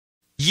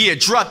Yeah,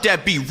 drop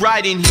that beat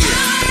right in here.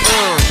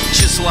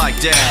 Just like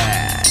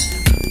that.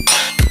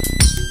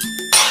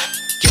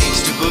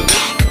 Gangsta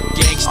Boogie,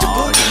 Gangsta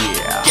Boogie,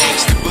 yeah.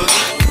 Gangsta Boogie,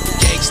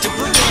 Gangsta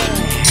Boogie.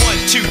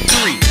 1, 2,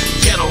 3,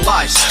 ghetto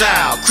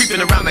lifestyle.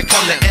 Creeping around the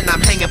corner and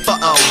I'm hanging for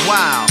a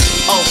while.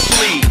 Oh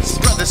please,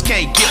 brothers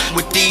can't get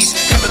with these.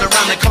 Coming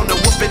around the corner,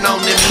 whooping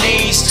on them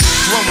knees.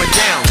 Throwing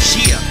down,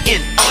 yeah,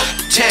 in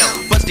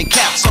uptown. Busting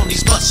caps on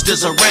these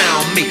busters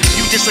around me.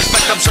 You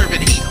disrespect, I'm serving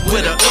heat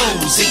with a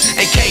Uzi.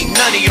 And can't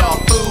none of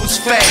y'all fools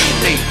fade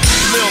me.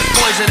 Lil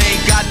Poison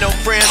ain't got no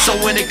friends, so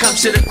when it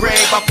comes to the grave,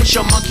 I push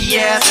your monkey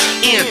ass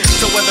in.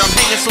 So whether I'm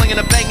hanging, slinging,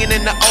 or banging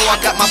in the O, I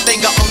got my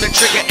finger on the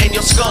trigger and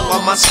your skull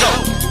on my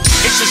scope.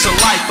 It's just a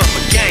life of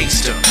a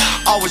gangster.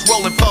 Always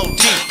rolling 4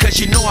 deep, cause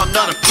you know I'm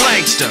not a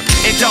prankster.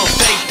 And don't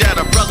think that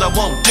a brother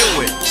won't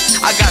do it.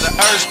 I got an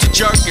urge to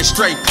jerk and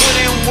straight put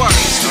in work.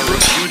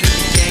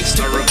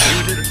 Gangsta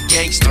reputed,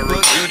 gangsta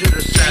reputed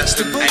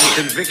assassin and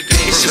convicted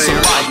purveyor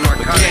of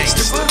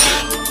narcotics.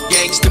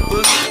 Gangsta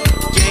boogie,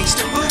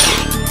 gangsta boogie,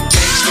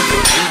 gangsta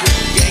reputed,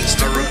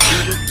 gangsta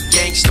reputed,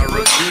 gangsta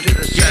reputed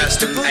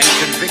assassin and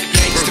convicted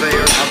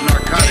purveyor of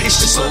narcotics. It's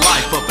just a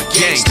life of a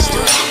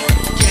gangster.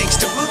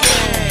 Gangsta boogie.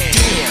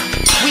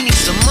 Damn, we need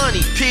some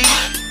money, P.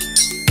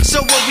 So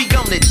what we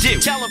gonna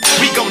do?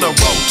 We gonna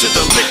roll to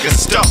the liquor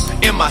store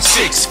in my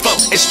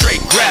 6'4" and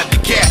straight grab the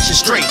cash and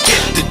straight get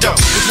the dough.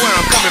 Cause where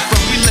I'm coming from,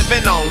 we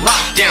living on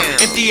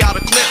lockdown. Empty out a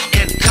clip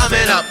and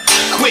coming up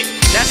quick.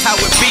 That's how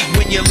it be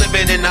when you're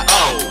living in the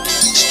O.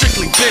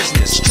 Strictly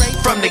business, straight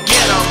from the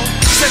ghetto.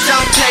 So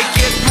don't take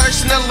it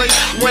personally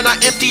when I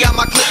empty out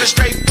my clip and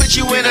straight put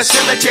you in a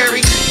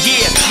cemetery.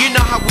 Yeah, you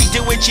know how we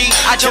do it, G.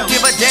 I don't give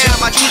a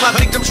damn, I keep my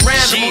victims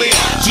randomly.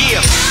 Yeah,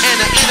 and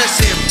an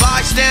innocent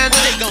bystander,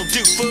 they gon'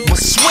 do fool,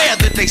 will swear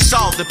that they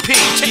saw the P.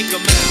 Take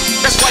 'em out.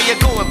 That's why you're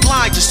going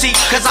blind, you see,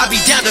 cause I be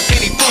down if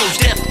any fools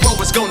death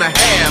row is gonna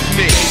have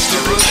me.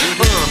 Gangsta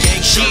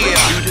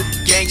reputed,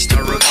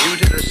 gangsta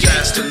reputed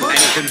assassin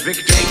and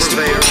convicted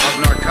purveyor of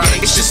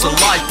narcotics. It's just the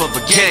life of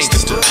a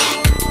gangster.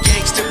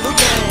 Gangsta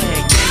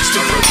boogie,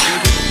 gangsta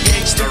reputed,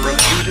 gangsta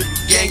reputed,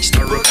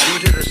 gangsta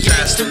reputed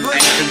assassin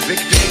and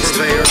convicted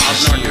purveyor of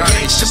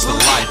narcotics. It's just the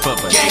life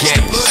of a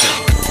gangster.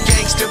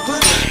 Gangsta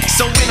boogie.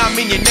 So when I'm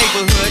in your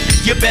neighborhood,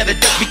 you better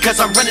duck because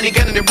I'm running and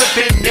gunning and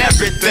ripping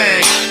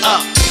everything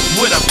up.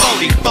 With a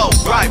 44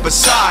 right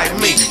beside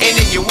me, and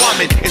in your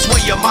woman is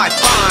where you might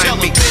find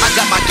me. I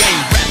got my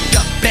game wrapped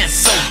up and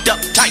sewed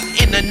up tight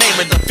in the name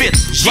of the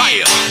 5th.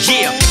 Yeah,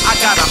 yeah, I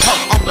got a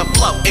hoe on the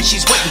floor and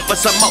she's waiting for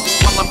some more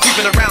while I'm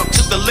creeping around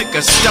to the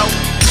liquor store.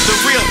 The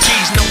real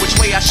G's know which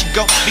way I should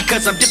go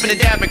because I'm dipping and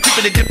dabbing,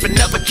 creeping and dipping,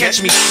 never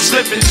catch me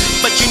slipping.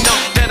 But you know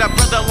that a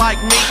brother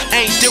like me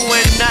ain't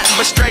doing nothing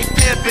but straight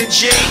pimping,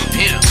 G.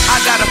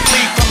 I gotta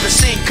flee from the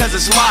scene cause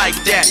it's like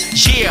that.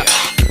 Yeah,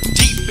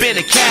 deep in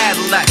a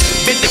Cadillac,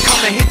 bit the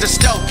corner, hit the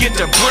stove, get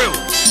the brew.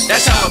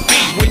 That's how it be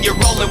when you're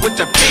rolling with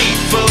the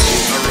people.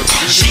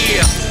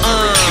 Yeah,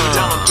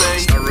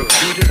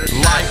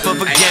 life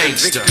of a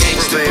gangster.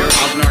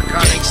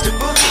 Gangsta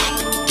boogie,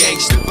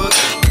 gangsta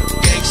boogie,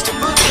 gangsta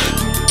boogie,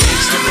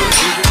 gangsta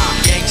boogie,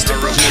 gangsta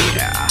boogie,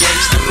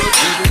 gangsta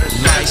boogie,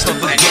 life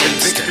of a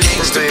gangster.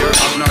 Purveyor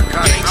of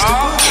narcotics.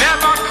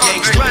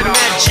 Gangsta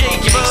boogie,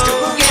 gangsta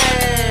boogie,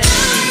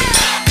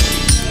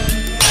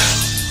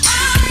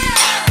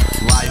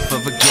 life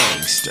of a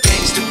gangster.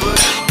 Gangsta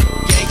boogie,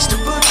 gangsta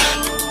boogie,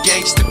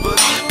 gangsta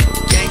boogie,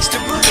 gangsta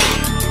boogie.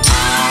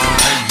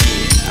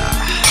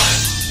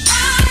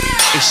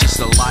 It's just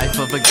the life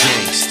of a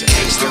gangster.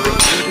 Gangsta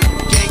reputed,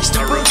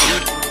 gangsta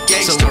reputed,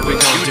 gangsta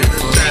reputed,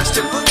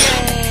 gangsta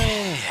reputed.